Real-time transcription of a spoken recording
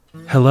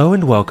Hello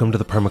and welcome to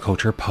the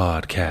Permaculture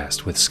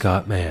Podcast with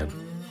Scott Mann,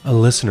 a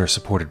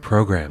listener-supported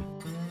program.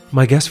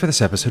 My guest for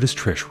this episode is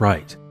Trish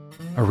Wright,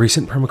 a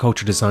recent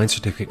permaculture design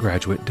certificate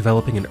graduate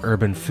developing an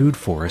urban food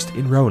forest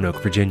in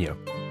Roanoke, Virginia.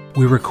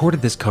 We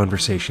recorded this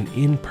conversation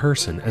in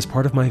person as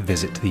part of my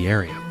visit to the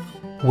area.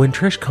 When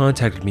Trish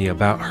contacted me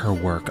about her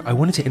work, I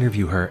wanted to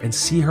interview her and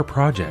see her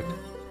project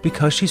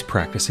because she's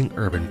practicing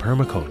urban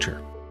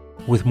permaculture.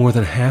 With more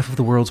than half of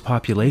the world's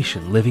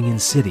population living in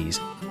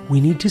cities, we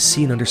need to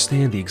see and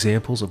understand the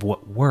examples of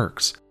what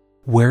works,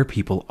 where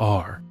people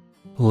are.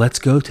 Let's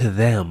go to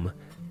them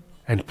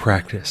and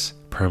practice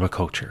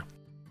permaculture.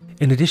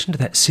 In addition to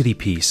that city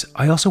piece,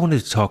 I also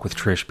wanted to talk with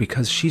Trish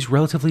because she's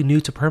relatively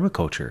new to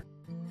permaculture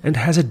and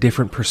has a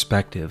different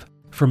perspective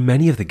from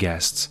many of the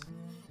guests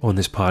on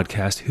this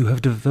podcast who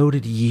have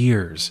devoted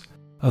years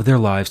of their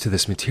lives to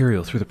this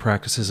material through the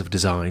practices of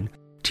design,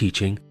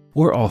 teaching,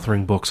 or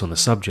authoring books on the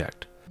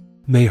subject.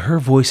 May her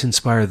voice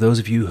inspire those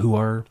of you who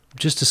are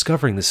just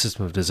discovering the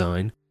system of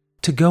design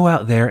to go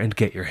out there and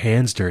get your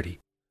hands dirty.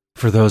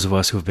 For those of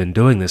us who have been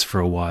doing this for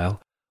a while,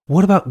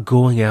 what about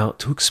going out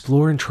to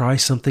explore and try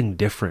something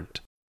different?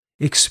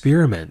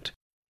 Experiment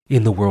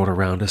in the world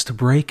around us to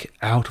break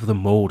out of the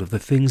mold of the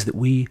things that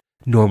we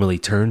normally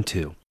turn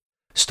to.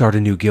 Start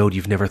a new guild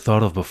you've never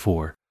thought of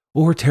before,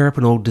 or tear up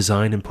an old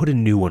design and put a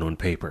new one on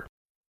paper.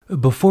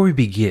 Before we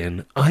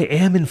begin, I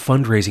am in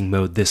fundraising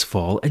mode this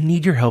fall and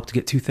need your help to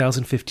get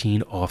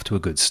 2015 off to a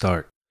good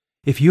start.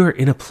 If you are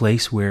in a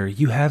place where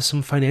you have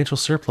some financial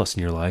surplus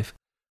in your life,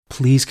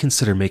 please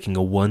consider making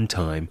a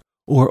one-time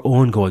or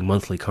ongoing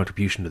monthly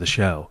contribution to the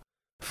show.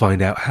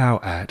 Find out how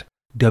at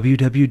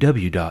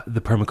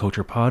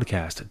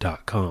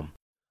www.thepermaculturepodcast.com.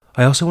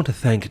 I also want to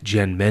thank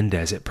Jen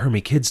Mendez at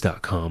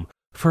permikids.com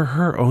for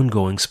her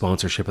ongoing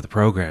sponsorship of the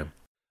program.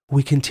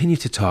 We continue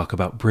to talk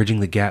about bridging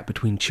the gap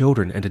between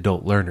children and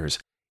adult learners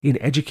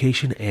in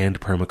education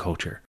and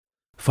permaculture.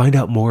 Find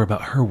out more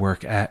about her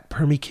work at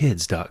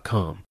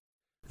permikids.com.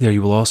 There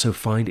you will also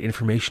find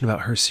information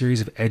about her series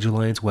of Edge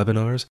Alliance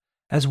webinars,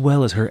 as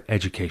well as her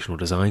educational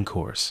design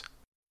course.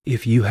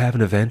 If you have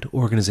an event,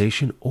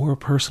 organization, or a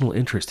personal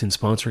interest in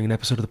sponsoring an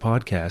episode of the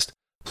podcast,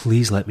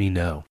 please let me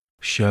know.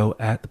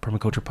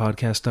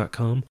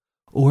 show@thepermaculturepodcast.com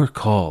or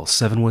call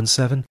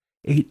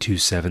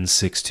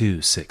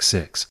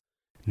 717-827-6266.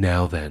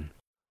 Now then,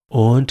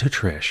 on to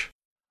Trish.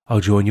 I'll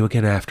join you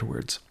again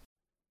afterwards.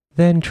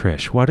 Then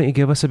Trish, why don't you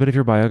give us a bit of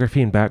your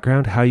biography and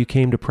background, how you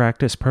came to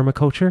practice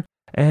permaculture,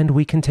 and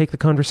we can take the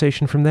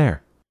conversation from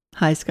there.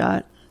 Hi,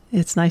 Scott.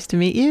 It's nice to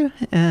meet you,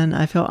 and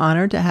I feel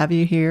honored to have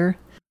you here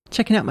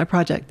checking out my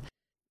project.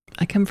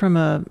 I come from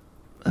a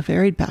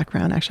varied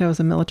background. Actually, I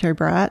was a military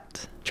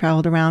brat,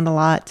 traveled around a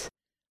lot.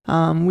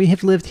 We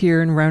have lived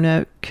here in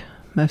Roanoke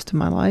most of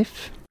my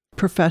life.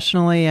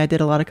 Professionally, I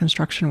did a lot of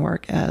construction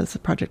work as a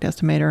project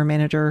estimator and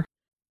manager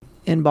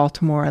in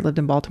Baltimore. I lived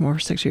in Baltimore for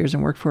 6 years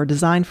and worked for a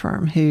design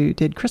firm who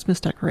did Christmas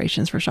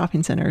decorations for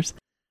shopping centers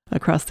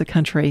across the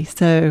country.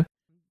 So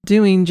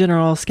doing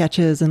general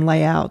sketches and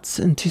layouts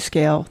and to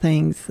scale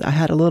things, I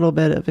had a little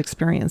bit of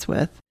experience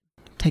with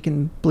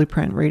taking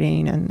blueprint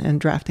reading and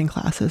drafting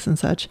classes and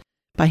such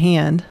by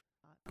hand.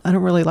 I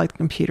don't really like the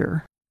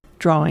computer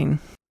drawing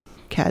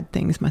CAD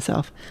things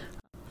myself.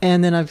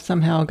 And then I've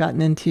somehow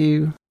gotten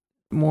into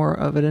more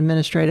of an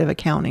administrative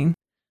accounting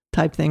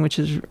type thing, which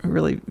is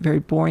really very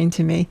boring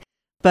to me,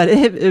 but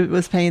it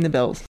was paying the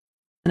bills.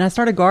 And I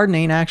started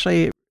gardening,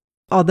 actually.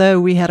 Although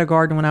we had a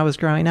garden when I was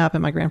growing up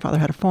and my grandfather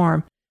had a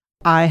farm,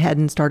 I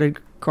hadn't started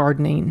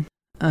gardening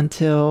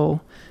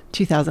until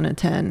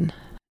 2010.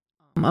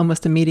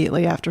 Almost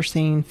immediately after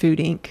seeing Food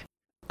Inc.,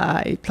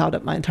 I plowed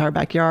up my entire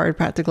backyard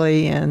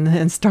practically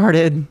and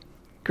started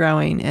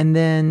growing. And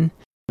then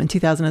in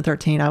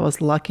 2013, I was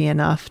lucky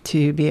enough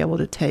to be able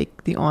to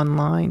take the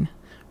online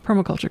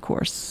permaculture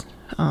course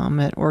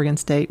at Oregon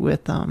State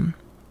with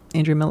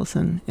Andrew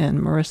Millison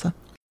and Marissa.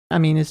 I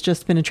mean, it's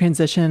just been a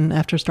transition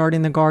after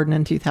starting the garden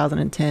in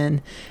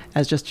 2010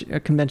 as just a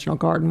conventional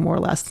garden, more or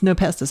less. No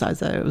pesticides,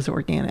 though. It was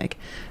organic.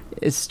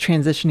 It's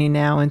transitioning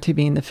now into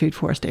being the food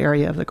forest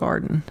area of the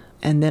garden.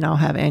 And then I'll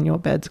have annual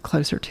beds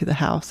closer to the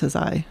house as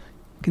I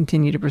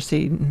continue to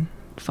proceed and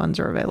funds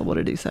are available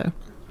to do so.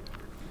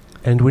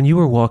 And when you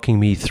were walking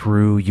me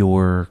through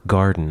your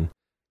garden,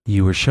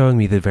 you were showing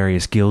me the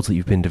various guilds that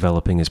you've been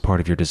developing as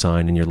part of your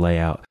design and your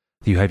layout.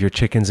 You have your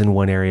chickens in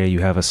one area, you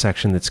have a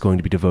section that's going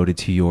to be devoted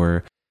to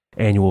your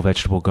annual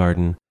vegetable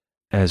garden,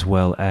 as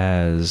well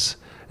as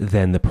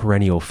then the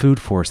perennial food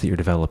forest that you're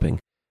developing.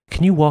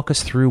 Can you walk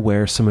us through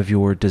where some of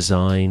your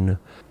design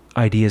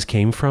ideas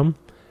came from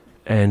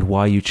and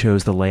why you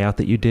chose the layout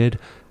that you did?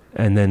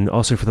 And then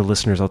also for the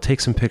listeners, I'll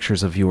take some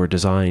pictures of your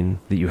design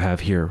that you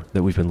have here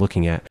that we've been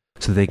looking at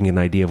so they can get an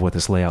idea of what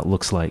this layout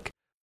looks like.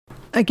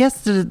 I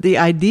guess the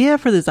idea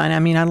for the design, I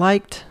mean, I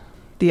liked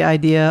the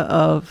idea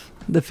of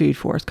the food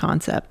forest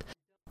concept.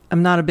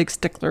 I'm not a big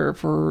stickler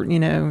for,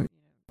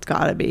 it's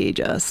got to be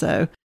just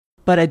so.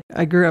 But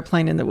I grew up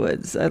playing in the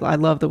woods. I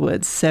love the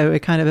woods. So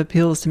it kind of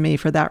appeals to me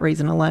for that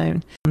reason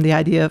alone. The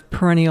idea of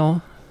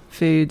perennial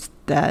foods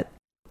that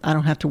I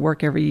don't have to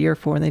work every year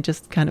for, and they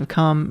just kind of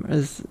come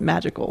as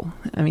magical.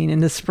 I mean, in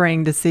the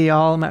spring to see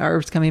all of my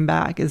herbs coming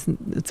back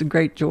it's a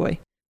great joy.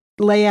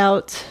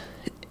 Layout,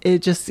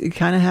 it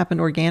kind of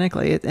happened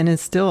organically, and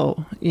it's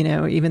still,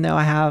 even though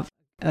I have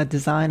a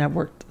design I've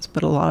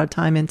put a lot of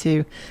time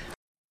into,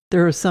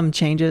 there are some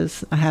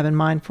changes I have in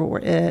mind for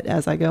it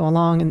as I go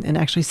along and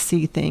actually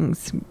see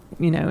things,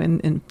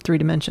 in 3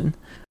 dimension.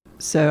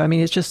 So, I mean,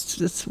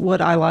 it's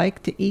what I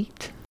like to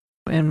eat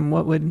and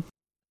what would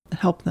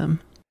help them.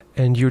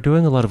 And you're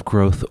doing a lot of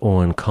growth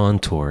on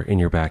contour in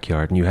your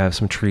backyard, and you have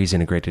some trees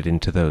integrated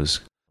into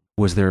those.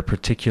 Was there a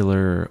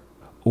particular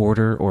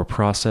order or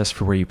process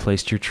for where you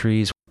placed your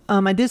trees?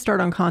 I did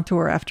start on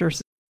contour after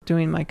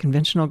doing my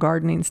conventional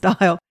gardening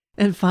style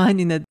and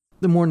finding that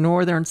the more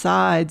northern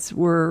sides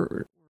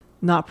were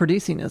not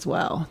producing as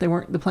well.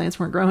 The plants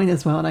weren't growing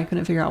as well, and I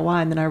couldn't figure out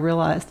why. And then I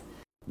realized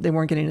they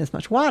weren't getting as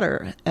much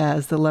water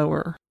as the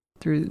lower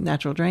through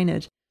natural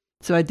drainage.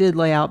 So I did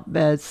lay out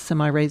beds,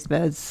 semi-raised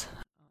beds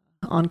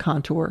on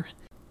contour.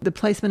 The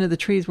placement of the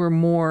trees were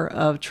more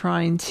of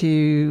trying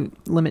to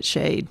limit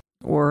shade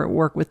or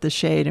work with the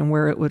shade and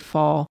where it would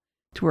fall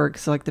to work.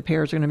 So like the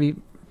pears are going to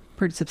be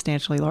pretty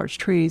substantially large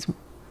trees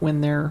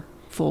when they're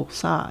full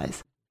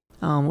size,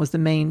 was the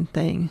main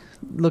thing.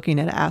 Looking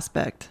at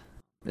aspect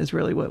is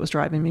really what was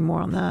driving me more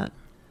on that.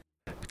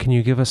 Can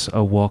you give us a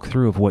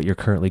walkthrough of what you're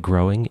currently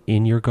growing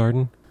in your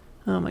garden?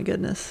 Oh my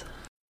goodness.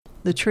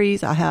 The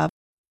trees, I have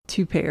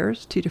 2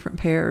 different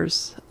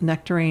pears,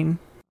 nectarine,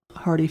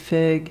 hardy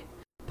fig,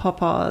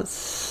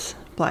 pawpaws,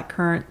 black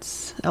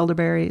currants,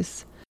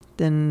 elderberries.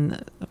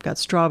 Then I've got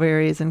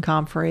strawberries and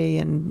comfrey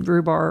and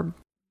rhubarb,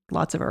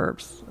 lots of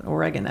herbs,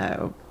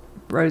 oregano,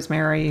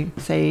 rosemary,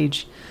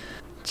 sage,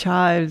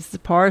 chives,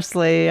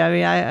 parsley. I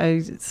mean,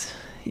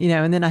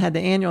 and then I had the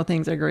annual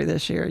things I grew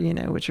this year,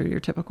 which are your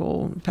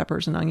typical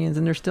peppers and onions.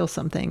 And there's still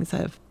some things. I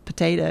have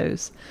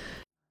potatoes,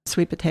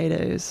 sweet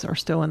potatoes are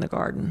still in the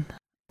garden.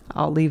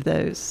 I'll leave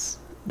those,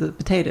 the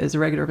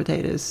regular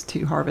potatoes,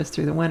 to harvest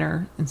through the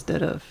winter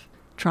instead of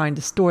trying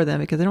to store them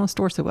because they don't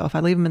store so well. If I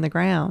leave them in the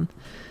ground,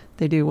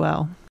 they do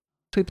well.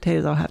 Sweet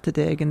potatoes I'll have to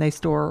dig, and they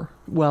store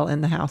well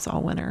in the house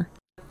all winter.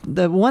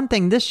 The one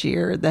thing this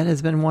year that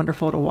has been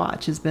wonderful to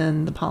watch has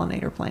been the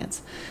pollinator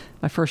plants.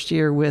 My first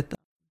year with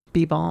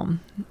bee balm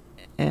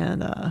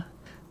and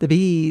the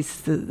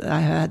bees, I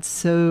had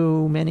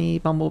so many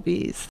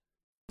bumblebees,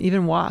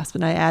 even wasps,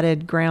 and I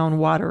added ground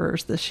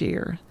waterers this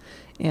year.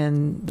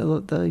 And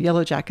the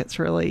yellow jackets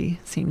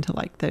really seem to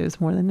like those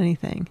more than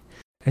anything.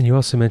 And you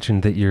also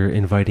mentioned that you're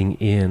inviting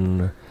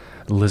in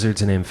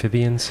lizards and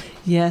amphibians.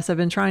 Yes, I've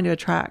been trying to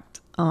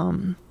attract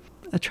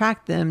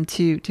them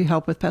to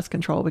help with pest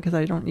control because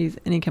I don't use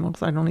any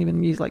chemicals. I don't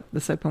even use like the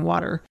soap and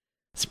water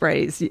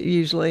sprays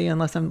usually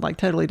unless I'm like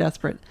totally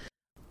desperate.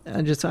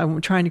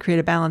 I'm trying to create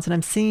a balance, and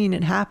I'm seeing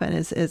it happen.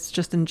 It's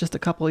just in just a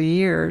couple of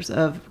years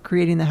of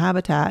creating the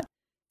habitat,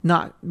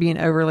 not being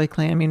overly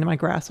clean. I mean, my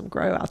grass will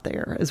grow out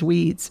there as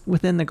weeds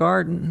within the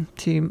garden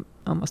to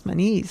almost my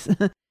knees.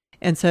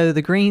 And so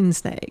the green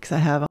snakes, I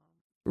have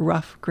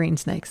rough green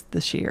snakes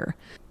this year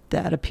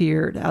that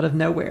appeared out of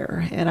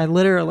nowhere. And I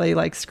literally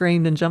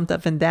screamed and jumped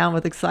up and down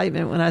with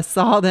excitement when I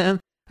saw them.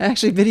 I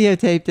actually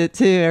videotaped it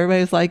too.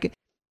 Everybody was like,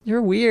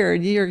 "You're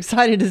weird. You're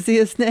excited to see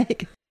a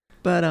snake."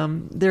 But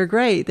they're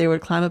great. They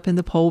would climb up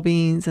into pole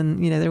beans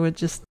and, they would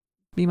just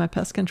be my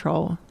pest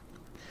control.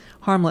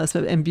 Harmless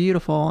and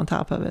beautiful on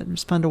top of it.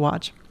 It's fun to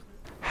watch.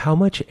 How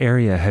much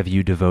area have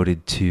you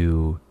devoted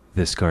to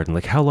this garden?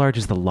 How large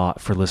is the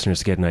lot for listeners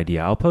to get an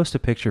idea? I'll post a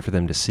picture for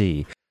them to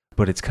see,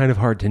 but it's kind of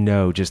hard to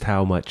know just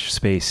how much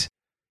space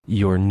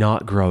you're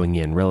not growing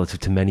in relative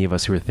to many of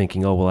us who are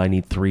thinking, oh, well, I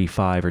need 3,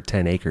 5, or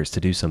 10 acres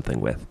to do something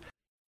with.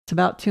 It's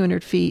about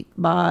 200 feet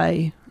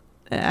by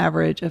an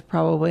average of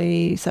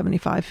probably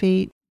 75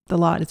 feet. The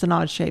lot, it's an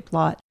odd-shaped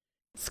lot.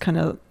 It's kind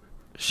of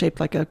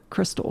shaped like a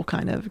crystal,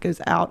 it goes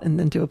out and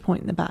then to a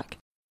point in the back.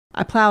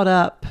 I plowed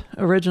up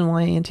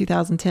originally in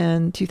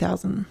 2010,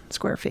 2,000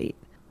 square feet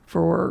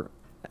for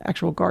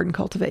actual garden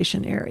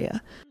cultivation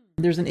area.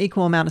 There's an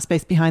equal amount of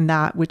space behind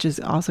that, which is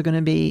also going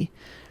to be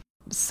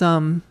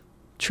some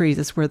trees.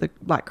 It's where the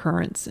black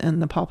currants and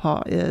the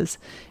pawpaw is.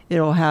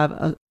 It'll have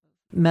a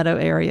meadow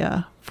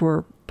area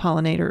for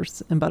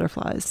pollinators and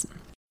butterflies,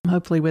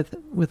 hopefully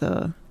with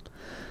a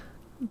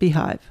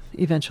beehive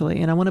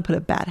eventually. And I want to put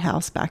a bat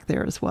house back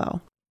there as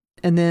well.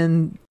 And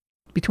then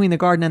between the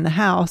garden and the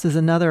house is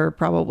another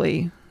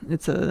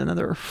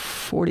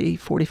 40,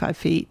 45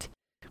 feet,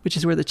 which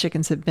is where the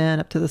chickens have been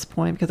up to this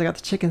point, because I got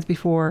the chickens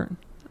before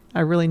I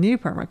really knew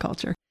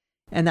permaculture.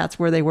 And that's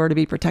where they were to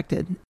be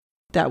protected.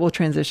 That will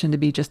transition to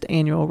be just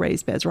annual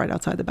raised beds right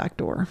outside the back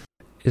door.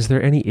 Is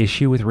there any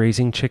issue with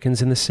raising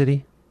chickens in the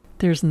city?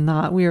 There's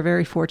not. We are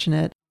very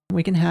fortunate.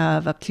 We can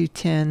have up to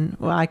 10.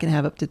 Well, I can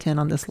have up to 10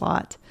 on this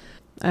lot.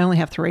 I only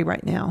have 3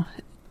 right now.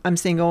 I'm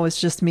single.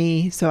 It's just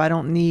me, so I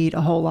don't need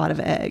a whole lot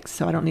of eggs,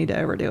 so I don't need to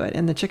overdo it.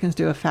 And the chickens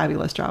do a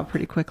fabulous job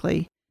pretty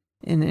quickly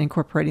in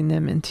incorporating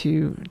them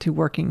into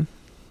doing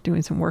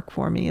some work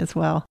for me as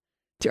well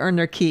to earn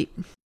their keep.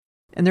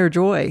 and they're a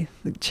joy.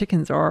 The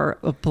chickens are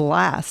a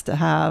blast to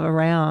have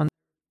around.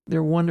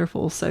 They're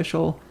wonderful,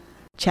 social,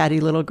 chatty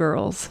little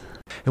girls.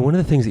 And one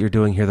of the things that you're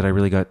doing here that I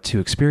really got to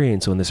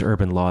experience on this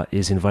urban lot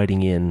is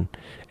inviting in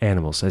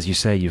animals. As you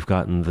say, you've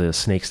gotten the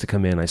snakes to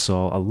come in. I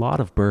saw a lot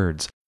of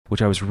birds,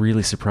 which I was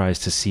really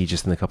surprised to see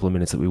just in the couple of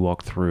minutes that we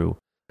walked through.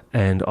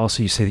 And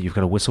also you say that you've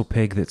got a whistle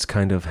pig that's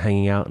kind of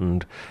hanging out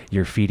and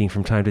you're feeding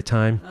from time to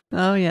time.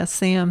 Oh, yes,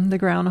 Sam, the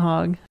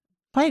groundhog.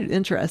 Quite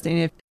interesting.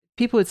 If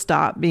people would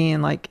stop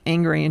being like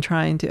angry and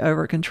trying to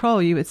over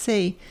control, you would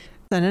see.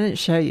 And I didn't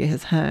show you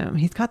his home.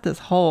 He's got this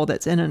hole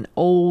that's in an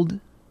old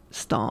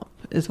stump,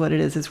 is what it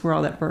is. It's where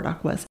all that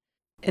burdock was.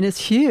 And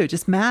it's huge.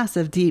 It's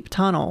massive, deep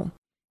tunnel.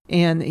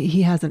 And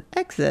he has an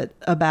exit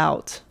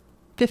about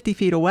 50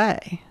 feet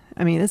away.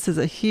 I mean, this is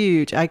a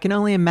huge, I can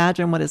only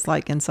imagine what it's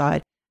like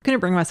inside. I couldn't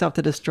bring myself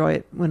to destroy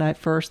it when I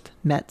first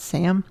met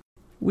Sam.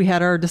 We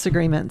had our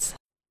disagreements.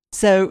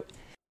 So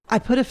I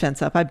put a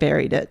fence up. I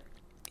buried it.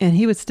 And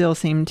he would still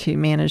seem to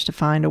manage to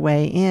find a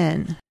way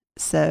in.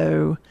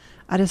 So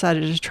I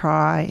decided to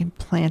try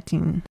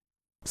planting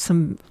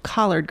some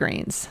collard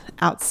greens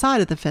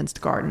outside of the fenced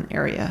garden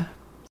area,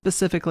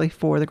 specifically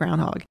for the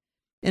groundhog.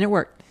 And it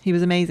worked. He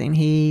was amazing.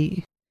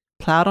 He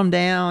plowed them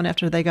down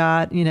after they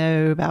got,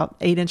 about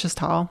 8 inches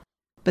tall.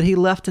 But he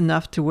left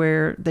enough to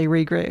where they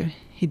regrew.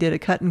 He did a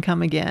cut and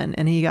come again,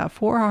 and he got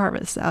 4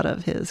 harvests out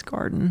of his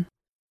garden.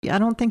 I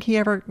don't think he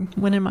ever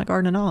went in my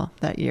garden at all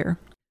that year.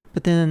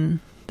 But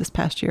then this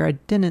past year, I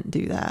didn't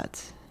do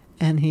that,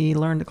 and he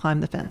learned to climb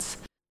the fence.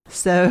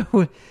 So,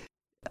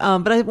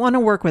 but I want to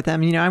work with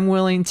him. I'm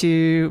willing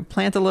to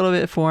plant a little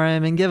bit for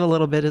him and give a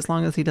little bit as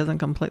long as he doesn't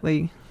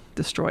completely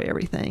destroy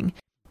everything.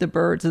 The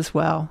birds as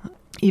well,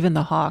 even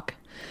the hawk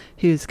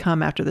who's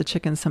come after the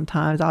chickens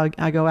sometimes.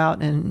 I go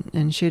out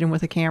and shoot him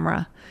with a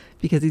camera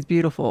because he's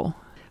beautiful.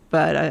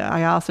 But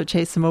I also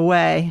chase him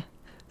away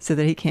so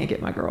that he can't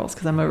get my girls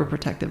because I'm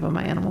overprotective of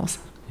my animals.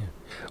 Yeah.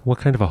 What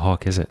kind of a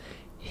hawk is it?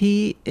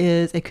 He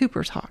is a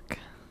Cooper's hawk.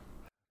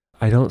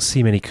 I don't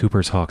see many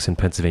Cooper's hawks in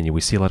Pennsylvania.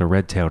 We see a lot of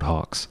red-tailed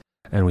hawks,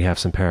 and we have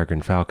some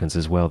peregrine falcons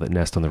as well that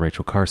nest on the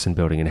Rachel Carson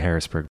building in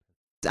Harrisburg.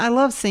 I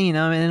love seeing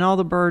them, and all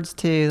the birds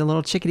too, the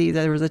little chickadees.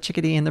 There was a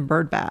chickadee in the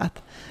bird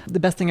bath. The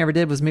best thing I ever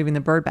did was moving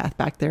the bird bath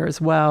back there as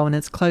well, and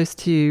it's close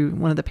to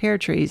one of the pear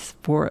trees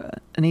for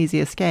an easy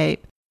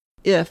escape.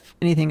 If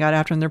anything got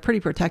after them, they're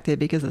pretty protected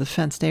because of the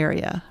fenced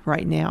area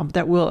right now. But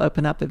that will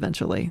open up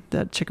eventually.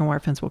 The chicken wire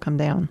fence will come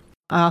down.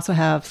 I also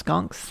have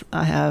skunks.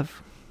 I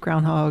have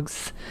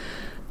groundhogs,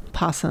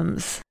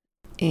 possums,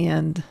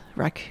 and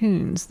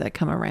raccoons that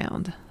come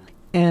around.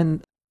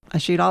 And I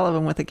shoot all of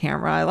them with a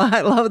camera.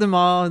 I love them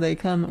all. They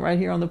come right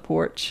here on the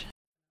porch.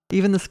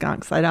 Even the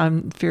skunks.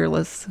 I'm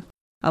fearless.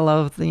 I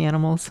love the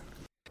animals.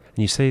 And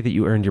you say that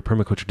you earned your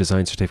permaculture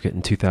design certificate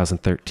in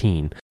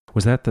 2013.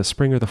 Was that the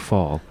spring or the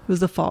fall? It was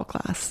the fall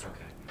class.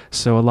 Okay.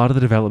 So a lot of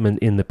the development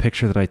in the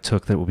picture that I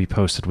took that will be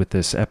posted with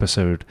this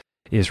episode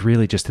is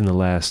really just in the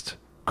last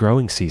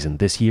growing season,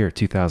 this year,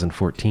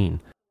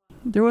 2014.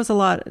 There was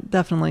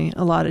definitely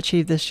a lot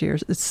achieved this year.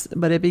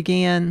 But it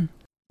began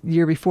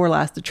year before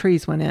last, the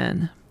trees went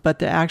in. But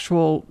the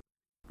actual,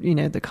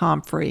 the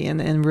comfrey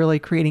and really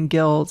creating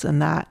guilds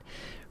and that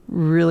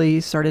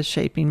really started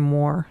shaping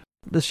more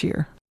this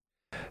year.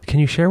 Can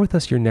you share with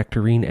us your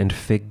nectarine and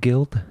fig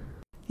guild?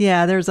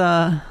 Yeah,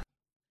 the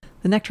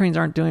nectarines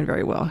aren't doing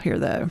very well here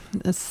though.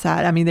 It's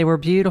sad. I mean, they were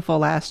beautiful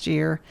last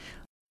year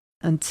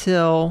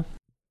until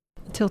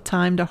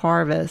time to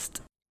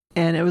harvest.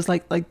 And it was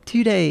like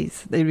 2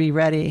 days they'd be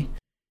ready.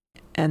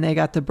 And they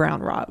got the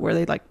brown rot where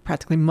they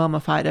practically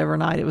mummified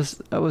overnight.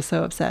 I was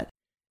so upset.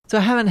 So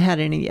I haven't had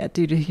any yet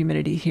due to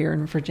humidity here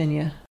in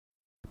Virginia.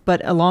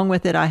 But along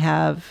with it, I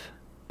have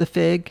the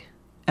fig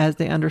as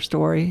the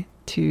understory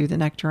to the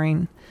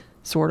nectarine,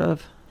 sort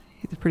of.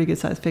 It's a pretty good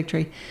sized fig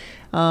tree.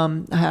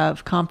 I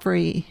have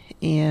comfrey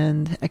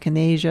and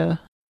echinacea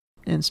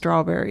and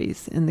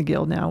strawberries in the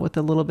guild now with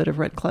a little bit of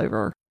red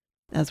clover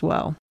as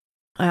well.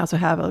 I also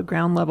have a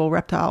ground level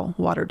reptile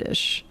water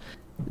dish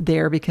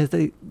there because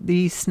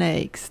these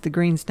snakes, the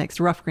green snakes,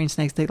 the rough green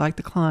snakes, they like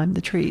to climb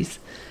the trees.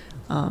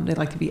 They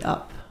like to be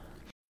up.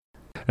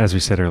 As we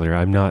said earlier,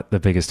 I'm not the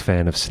biggest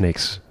fan of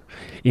snakes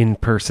in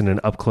person and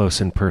up close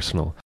and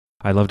personal.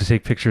 I love to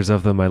take pictures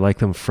of them. I like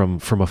them from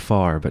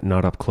afar, but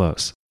not up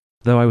close.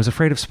 Though I was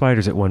afraid of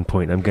spiders at one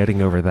point. I'm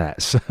getting over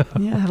that. So.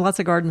 Yeah, I have lots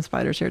of garden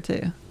spiders here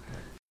too.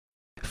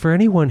 For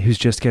anyone who's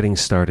just getting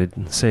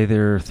started, say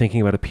they're thinking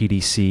about a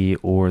PDC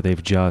or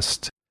they've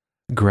just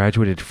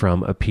graduated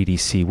from a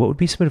PDC, what would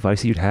be some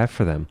advice that you'd have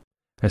for them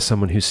as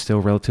someone who's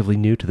still relatively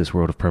new to this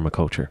world of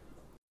permaculture?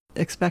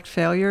 Expect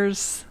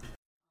failures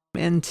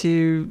and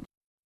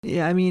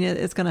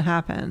it's going to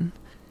happen.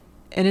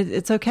 And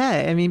it's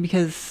okay.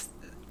 Because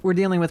we're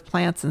dealing with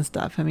plants and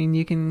stuff.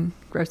 You can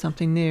grow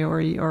something new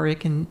or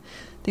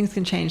things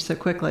can change so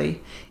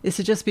quickly. It's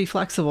to just be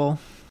flexible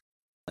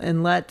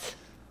and let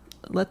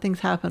things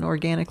happen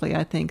organically.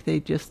 I think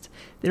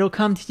it'll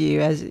come to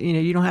you as,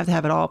 you don't have to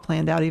have it all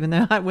planned out. Even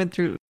though I went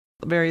through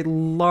a very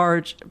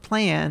large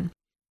plan,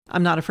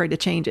 I'm not afraid to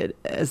change it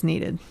as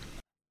needed.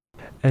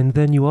 And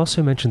then you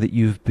also mentioned that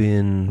you've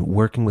been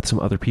working with some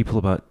other people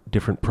about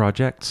different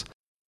projects.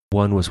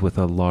 One was with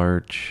a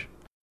large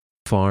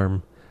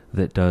farm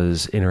that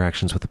does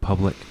interactions with the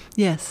public.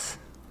 Yes.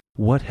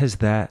 What has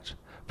that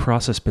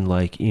process been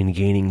like in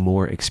gaining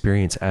more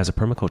experience as a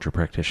permaculture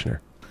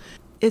practitioner?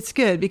 It's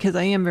good because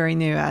I am very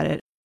new at it.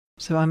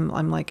 So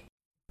I'm like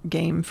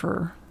game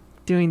for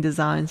doing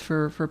designs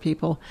for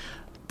people.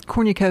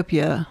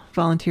 Cornucopia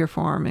Volunteer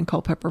Farm in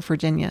Culpeper,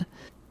 Virginia.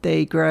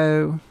 They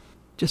grow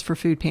just for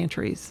food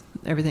pantries.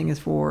 Everything is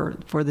for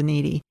the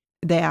needy.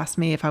 They asked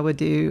me if I would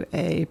do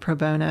a pro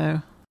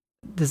bono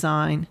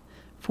design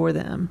for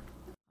them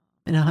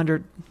in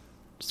 100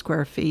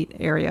 square feet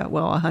area.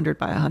 Well, 100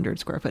 by 100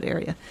 square foot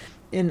area.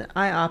 And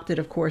I opted,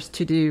 of course,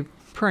 to do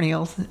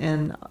perennials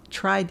and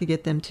tried to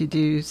get them to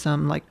do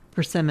some like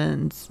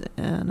persimmons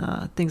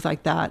and things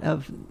like that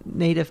of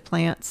native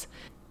plants,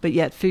 but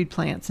yet food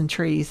plants and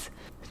trees,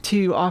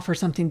 to offer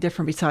something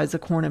different besides the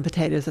corn and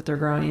potatoes that they're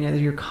growing,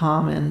 your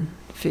common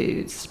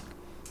foods.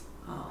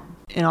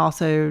 And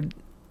also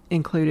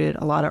included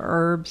a lot of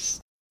herbs,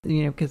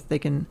 because they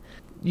can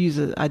use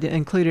I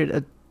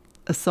included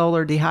a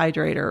solar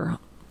dehydrator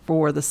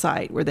for the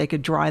site where they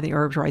could dry the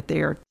herbs right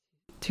there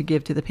to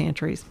give to the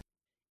pantries.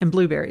 And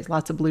blueberries,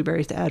 lots of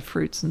blueberries to add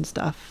fruits and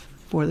stuff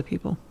for the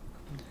people.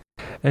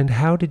 And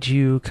how did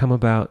you come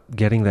about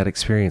getting that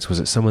experience? Was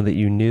it someone that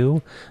you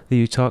knew, that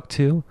you talked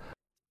to?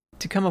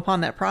 To come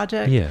upon that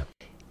project? Yeah.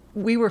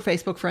 We were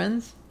Facebook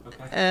friends.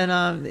 Okay.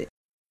 And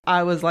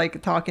I was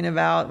like talking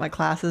about my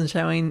classes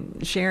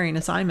and sharing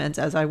assignments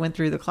as I went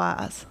through the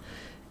class.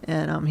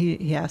 And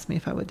he asked me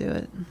if I would do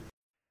it.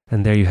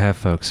 And there you have,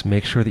 folks.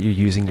 Make sure that you're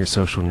using your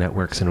social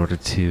networks in order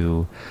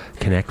to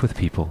connect with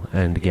people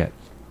and get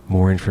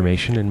more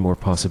information and more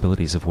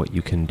possibilities of what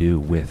you can do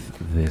with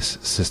this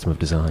system of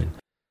design.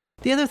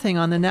 The other thing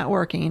on the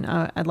networking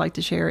I'd like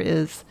to share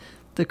is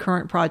the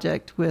current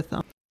project with,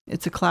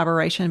 it's a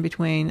collaboration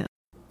between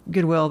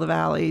Goodwill of the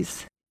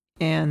Valleys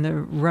and the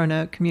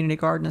Roanoke Community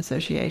Garden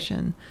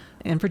Association,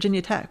 and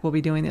Virginia Tech will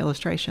be doing the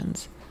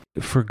illustrations.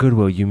 For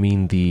Goodwill, you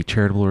mean the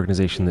charitable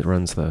organization that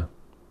runs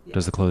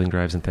does the clothing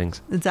drives and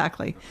things?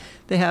 Exactly.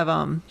 They have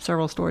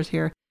several stores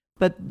here,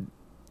 but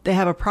they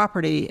have a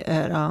property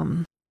at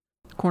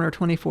corner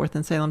 24th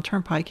and Salem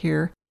Turnpike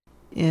here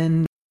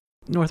in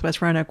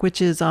Northwest Roanoke,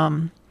 which is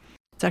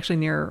it's actually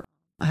near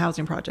a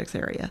housing projects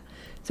area.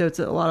 So it's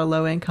a lot of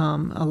low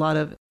income. A lot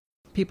of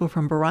people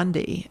from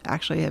Burundi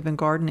actually have been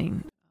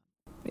gardening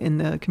in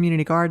the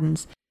community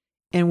gardens,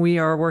 and we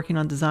are working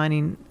on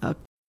designing a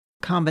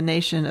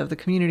combination of the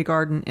community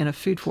garden and a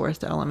food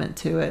forest element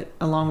to it,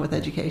 along with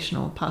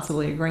educational,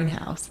 possibly a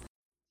greenhouse.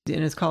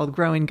 And it's called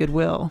Growing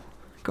Goodwill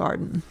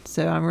Garden.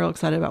 So I'm real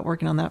excited about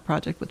working on that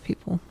project with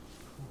people.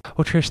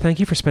 Well, Trish, thank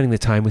you for spending the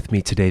time with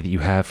me today that you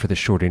have for this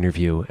short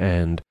interview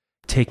and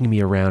taking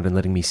me around and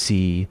letting me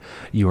see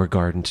your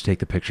garden to take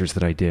the pictures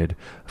that I did,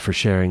 for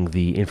sharing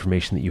the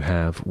information that you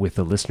have with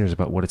the listeners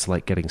about what it's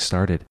like getting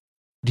started.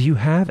 Do you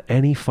have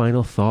any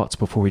final thoughts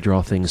before we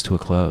draw things to a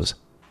close?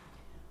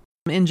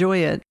 Enjoy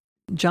it.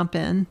 Jump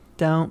in.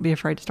 Don't be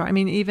afraid to start. I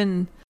mean,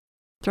 even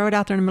throw it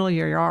out there in the middle of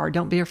your yard.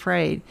 Don't be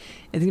afraid.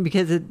 I think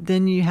because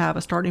then you have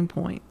a starting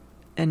point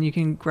and you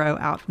can grow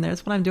out from there.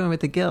 That's what I'm doing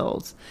with the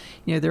gills.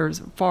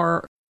 There's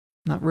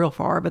not real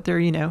far, but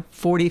they're,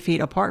 40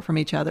 feet apart from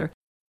each other.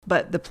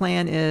 But the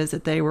plan is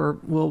that they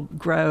will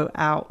grow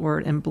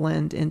outward and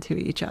blend into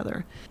each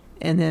other.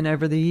 And then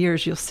over the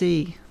years, you'll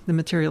see the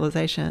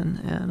materialization.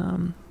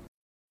 And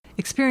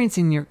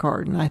experiencing your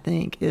garden, I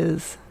think,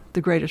 is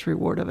the greatest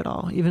reward of it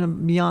all,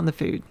 even beyond the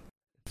food.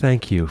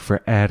 Thank you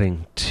for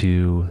adding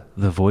to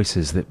the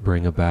voices that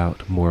bring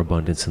about more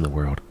abundance in the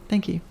world.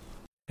 Thank you.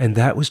 And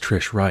that was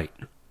Trish Wright.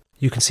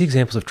 You can see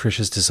examples of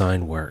Trish's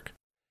design work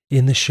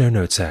in the show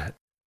notes at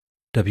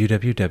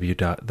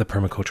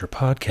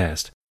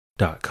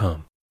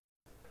www.thepermaculturepodcast.com.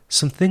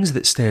 Some things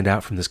that stand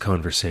out from this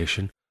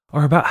conversation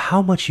are about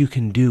how much you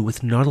can do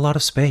with not a lot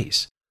of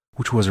space,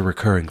 which was a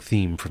recurring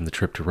theme from the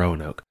trip to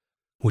Roanoke,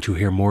 which you'll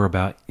hear more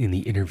about in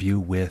the interview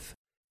with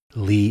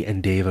Lee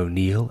and Dave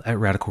O'Neill at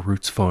Radical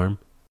Roots Farm,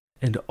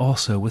 and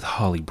also with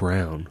Holly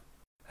Brown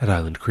at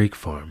Island Creek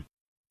Farm.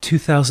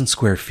 2,000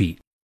 square feet.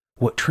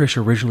 What Trish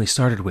originally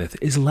started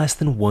with is less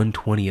than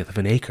 1/20th of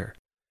an acre,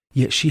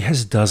 yet she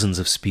has dozens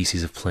of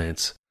species of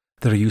plants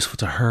that are useful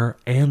to her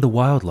and the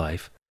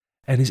wildlife,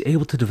 and is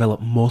able to develop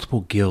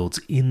multiple guilds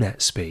in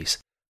that space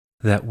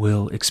that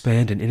will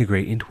expand and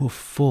integrate into a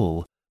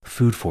full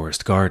food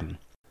forest garden.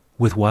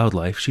 With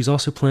wildlife, she's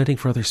also planting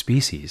for other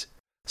species,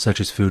 such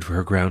as food for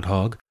her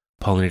groundhog,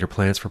 pollinator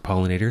plants for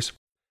pollinators,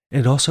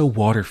 and also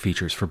water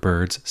features for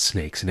birds,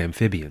 snakes, and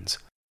amphibians.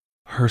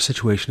 Her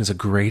situation is a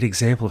great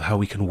example of how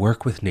we can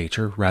work with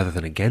nature rather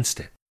than against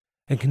it,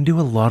 and can do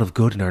a lot of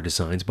good in our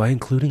designs by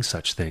including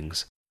such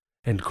things,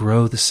 and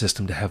grow the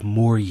system to have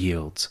more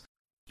yields,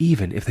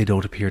 even if they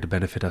don't appear to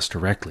benefit us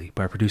directly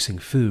by producing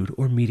food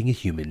or meeting a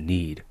human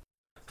need.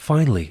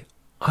 Finally,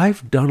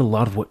 I've done a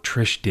lot of what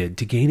Trish did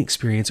to gain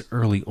experience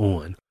early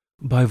on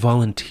by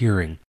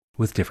volunteering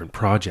with different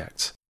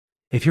projects.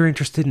 If you're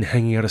interested in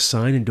hanging out a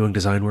sign and doing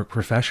design work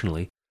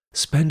professionally,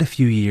 spend a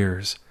few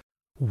years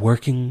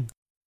working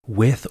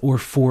with or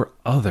for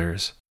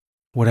others,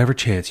 whatever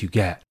chance you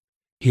get.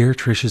 Here,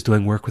 Trish is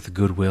doing work with a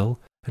Goodwill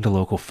and a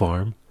local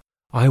farm.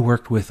 I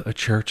worked with a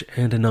church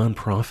and a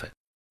nonprofit.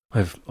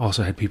 I've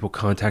also had people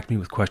contact me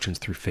with questions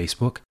through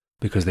Facebook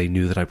because they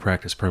knew that I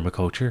practice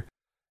permaculture.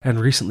 And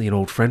recently, an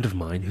old friend of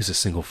mine, who's a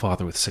single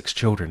father with 6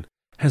 children,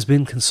 has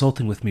been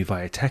consulting with me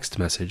via text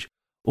message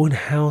on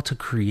how to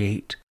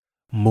create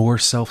more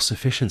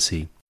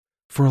self-sufficiency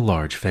for a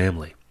large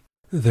family.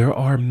 There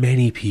are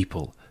many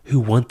people who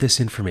want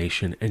this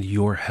information and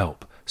your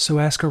help, so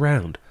ask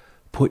around.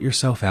 Put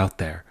yourself out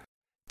there.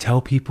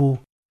 Tell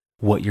people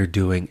what you're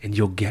doing, and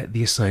you'll get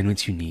the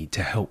assignments you need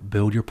to help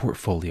build your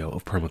portfolio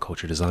of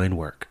permaculture design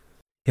work.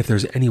 If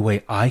there's any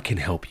way I can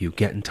help you,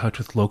 get in touch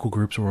with local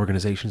groups or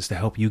organizations to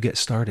help you get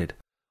started,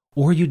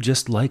 or you'd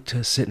just like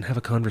to sit and have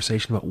a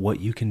conversation about what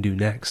you can do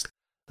next,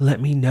 let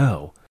me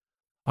know.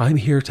 I'm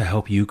here to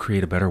help you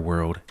create a better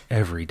world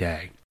every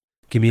day.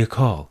 Give me a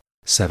call,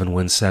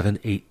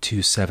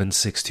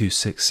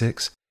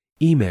 717-827-6266,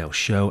 email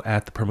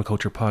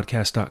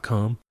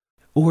show@thepermaculturepodcast.com,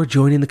 or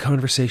join in the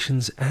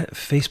conversations at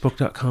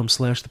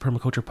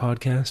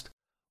facebook.com/thepermaculturepodcast,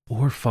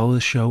 or follow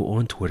the show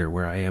on Twitter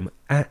where I am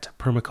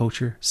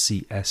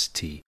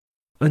 @permaculturecst.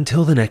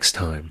 Until the next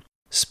time,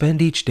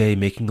 spend each day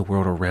making the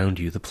world around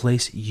you the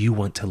place you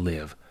want to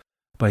live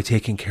by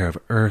taking care of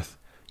Earth,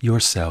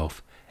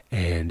 yourself,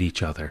 and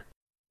each other.